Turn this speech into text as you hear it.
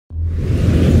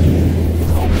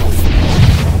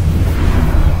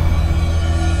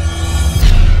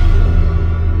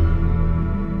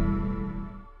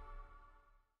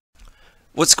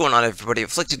What's going on, everybody?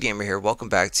 Afflicted Gamer here. Welcome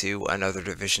back to another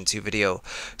Division 2 video.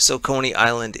 So Coney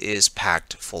Island is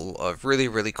packed full of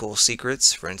really cool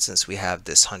secrets. For instance, we have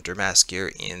this hunter mask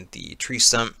here in the tree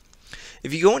stump.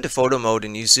 If you go into photo mode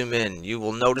and you zoom in, you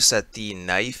will notice that the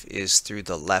knife is through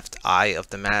the left eye of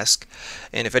the mask.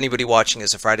 And if anybody watching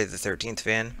is a Friday the 13th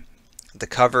fan, the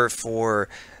cover for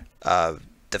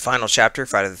the final chapter,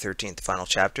 Friday the 13th, the final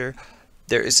chapter,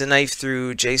 there is a knife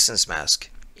through Jason's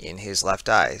mask in his left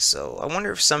eye. So I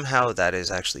wonder if somehow that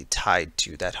is actually tied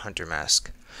to that hunter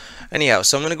mask. Anyhow,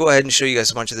 so I'm going to go ahead and show you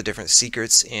guys a bunch of the different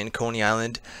secrets in Coney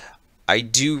Island. I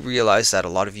do realize that a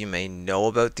lot of you may know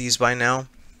about these by now.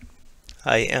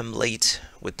 I am late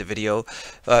with the video.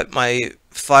 My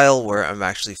file where I'm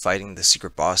actually fighting the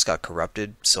secret boss got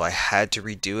corrupted, so I had to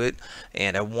redo it,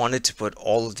 and I wanted to put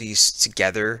all of these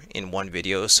together in one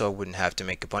video so I wouldn't have to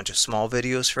make a bunch of small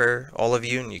videos for all of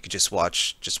you and you could just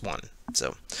watch just one.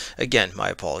 So again, my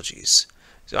apologies.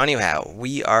 So anyhow,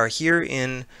 we are here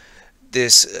in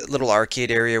this little arcade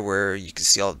area where you can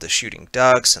see all of the shooting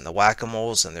ducks and the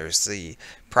whack-a-moles, and there's the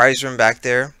prize room back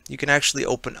there. You can actually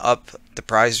open up the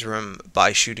prize room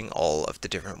by shooting all of the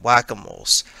different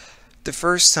whack-a-moles. The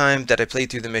first time that I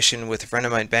played through the mission with a friend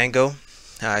of mine, Bango,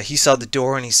 he saw the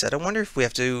door and he said, I wonder if we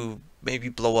have to maybe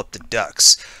blow up the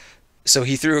ducks. So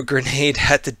he threw a grenade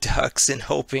at the ducks in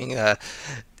hopes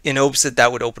that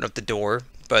that would open up the door,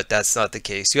 but that's not the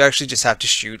case. You actually just have to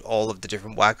shoot all of the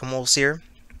different whack-a-moles here.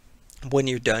 When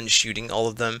you're done shooting all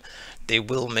of them, they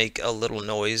will make a little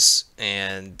noise,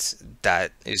 and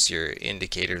that is your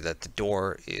indicator that the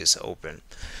door is open.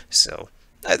 So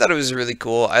I thought it was really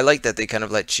cool. I like that they kind of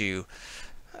let you,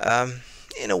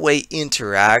 in a way,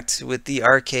 interact with the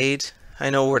arcade.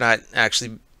 I know we're not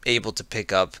actually able to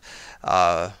pick up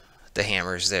the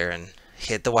hammers there and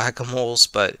hit the whack-a-moles,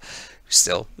 but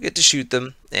still, we get to shoot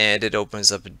them, and it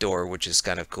opens up a door, which is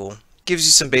kind of cool. Gives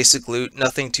you some basic loot,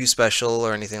 nothing too special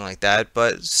or anything like that,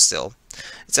 but still,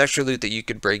 it's extra loot that you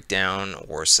could break down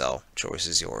or sell. Choice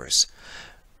is yours.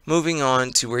 Moving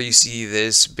on to where you see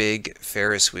this big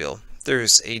Ferris wheel.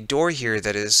 There's a door here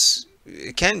that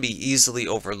it can be easily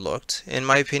overlooked, in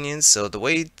my opinion. So the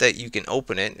way that you can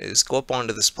open it is go up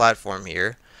onto this platform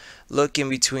here, look in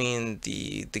between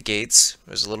the gates.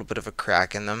 There's a little bit of a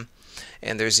crack in them,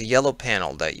 and there's a yellow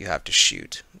panel that you have to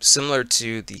shoot. Similar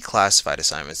to the classified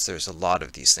assignments, there's a lot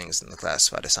of these things in the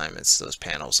classified assignments, those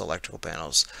panels, electrical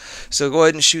panels. So go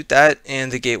ahead and shoot that,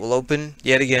 and the gate will open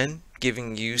yet again,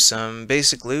 giving you some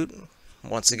basic loot.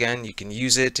 Once again, you can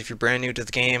use it if you're brand new to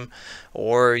the game,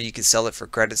 or you can sell it for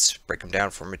credits, break them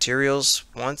down for materials.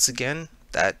 Once again,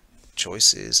 that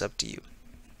choice is up to you.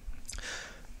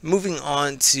 Moving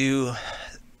on to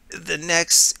the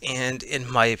next, and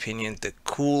in my opinion, the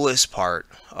coolest part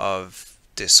of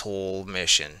this whole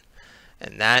mission,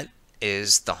 and that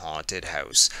is the haunted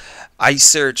house. I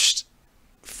searched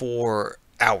for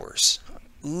hours,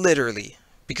 literally,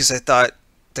 because I thought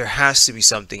there has to be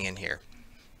something in here.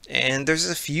 And there's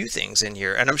a few things in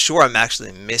here, and I'm sure I'm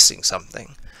actually missing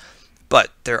something.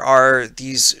 But there are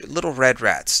these little red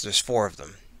rats. There's 4 of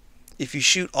them. If you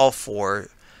shoot all 4,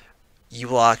 you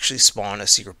will actually spawn a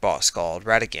secret boss called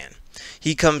Ratigan.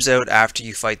 He comes out after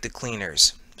you fight the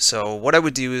cleaners. So what I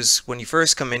would do is, when you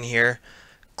first come in here,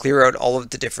 clear out all of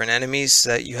the different enemies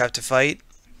that you have to fight,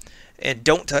 and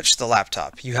don't touch the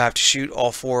laptop. You have to shoot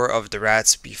all 4 of the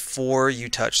rats before you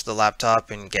touch the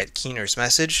laptop and get Keener's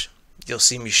message. You'll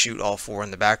see me shoot all 4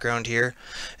 in the background here,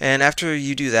 and after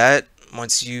you do that,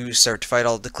 once you start to fight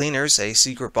all the cleaners, a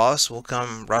secret boss will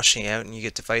come rushing out and you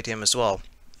get to fight him as well.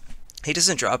 He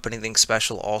doesn't drop anything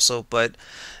special also, but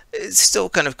it's still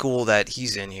kind of cool that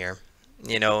he's in here,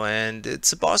 you know, and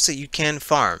it's a boss that you can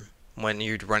farm when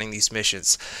you're running these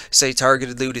missions. Say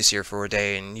targeted loot is here for a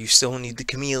day and you still need the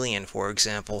chameleon, for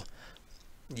example.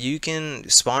 You can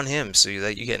spawn him so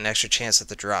that you get an extra chance at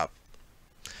the drop.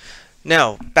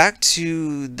 Now, back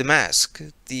to the mask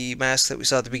that we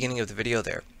saw at the beginning of the video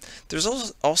there. There's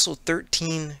also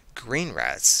 13 green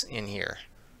rats in here.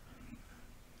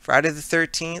 Friday the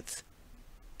 13th,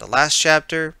 the last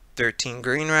chapter, 13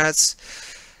 green rats.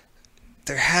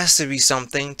 There has to be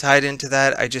something tied into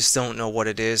that. I just don't know what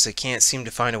it is. I can't seem to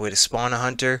find a way to spawn a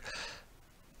hunter.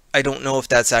 I don't know if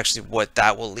that's actually what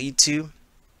that will lead to,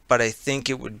 but I think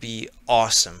it would be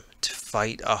awesome to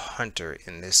fight a hunter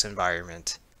in this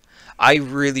environment. I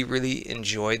really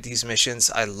enjoyed these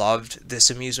missions. I loved this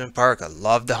amusement park. I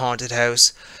loved the haunted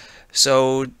house.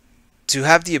 So to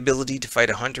have the ability to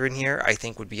fight a hunter in here, I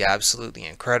think would be absolutely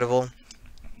incredible.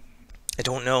 I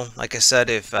don't know, like I said,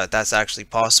 if that's actually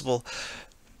possible,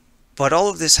 but all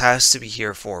of this has to be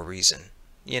here for a reason.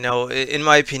 You know, in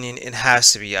my opinion, it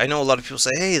has to be. I know a lot of people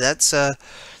say, hey, that's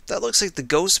that looks like the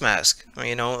ghost mask.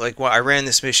 You know, like, well, I ran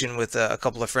this mission with a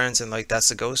couple of friends, and like, that's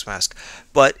the ghost mask.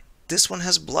 But this one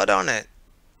has blood on it,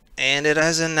 and it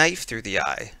has a knife through the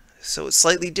eye, so it's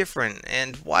slightly different.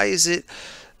 And why is it?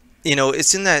 You know,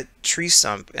 it's in that tree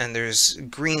stump, and there's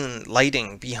green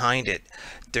lighting behind it.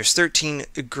 There's 13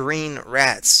 green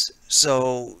rats.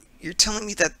 So you're telling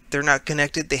me that they're not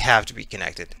connected? They have to be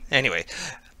connected. Anyway,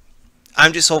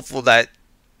 I'm just hopeful that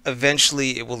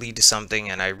eventually it will lead to something,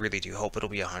 and I really do hope it'll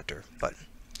be a hunter. But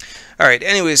alright,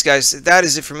 anyways guys, that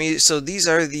is it for me. So these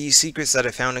are the secrets that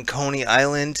I found in Coney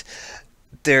Island.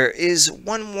 There is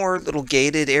one more little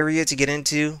gated area to get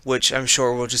into, which I'm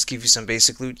sure will just give you some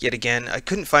basic loot yet again. I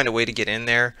couldn't find a way to get in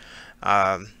there,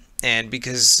 and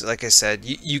because, like I said,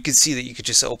 you could see that you could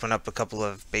just open up a couple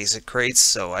of basic crates,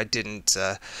 so I didn't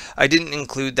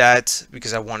include that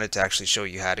because I wanted to actually show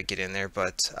you how to get in there,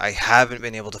 but I haven't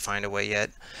been able to find a way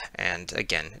yet, and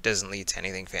again, it doesn't lead to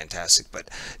anything fantastic. But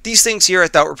these things here I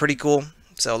thought were pretty cool.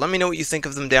 So let me know what you think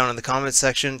of them down in the comments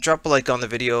section. Drop a like on the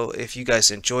video if you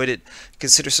guys enjoyed it.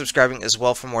 Consider subscribing as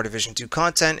well for more Division 2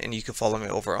 content, and you can follow me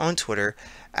over on Twitter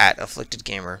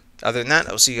 @AfflictedGamer. Other than that,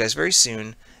 I'll see you guys very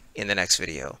soon in the next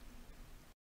video.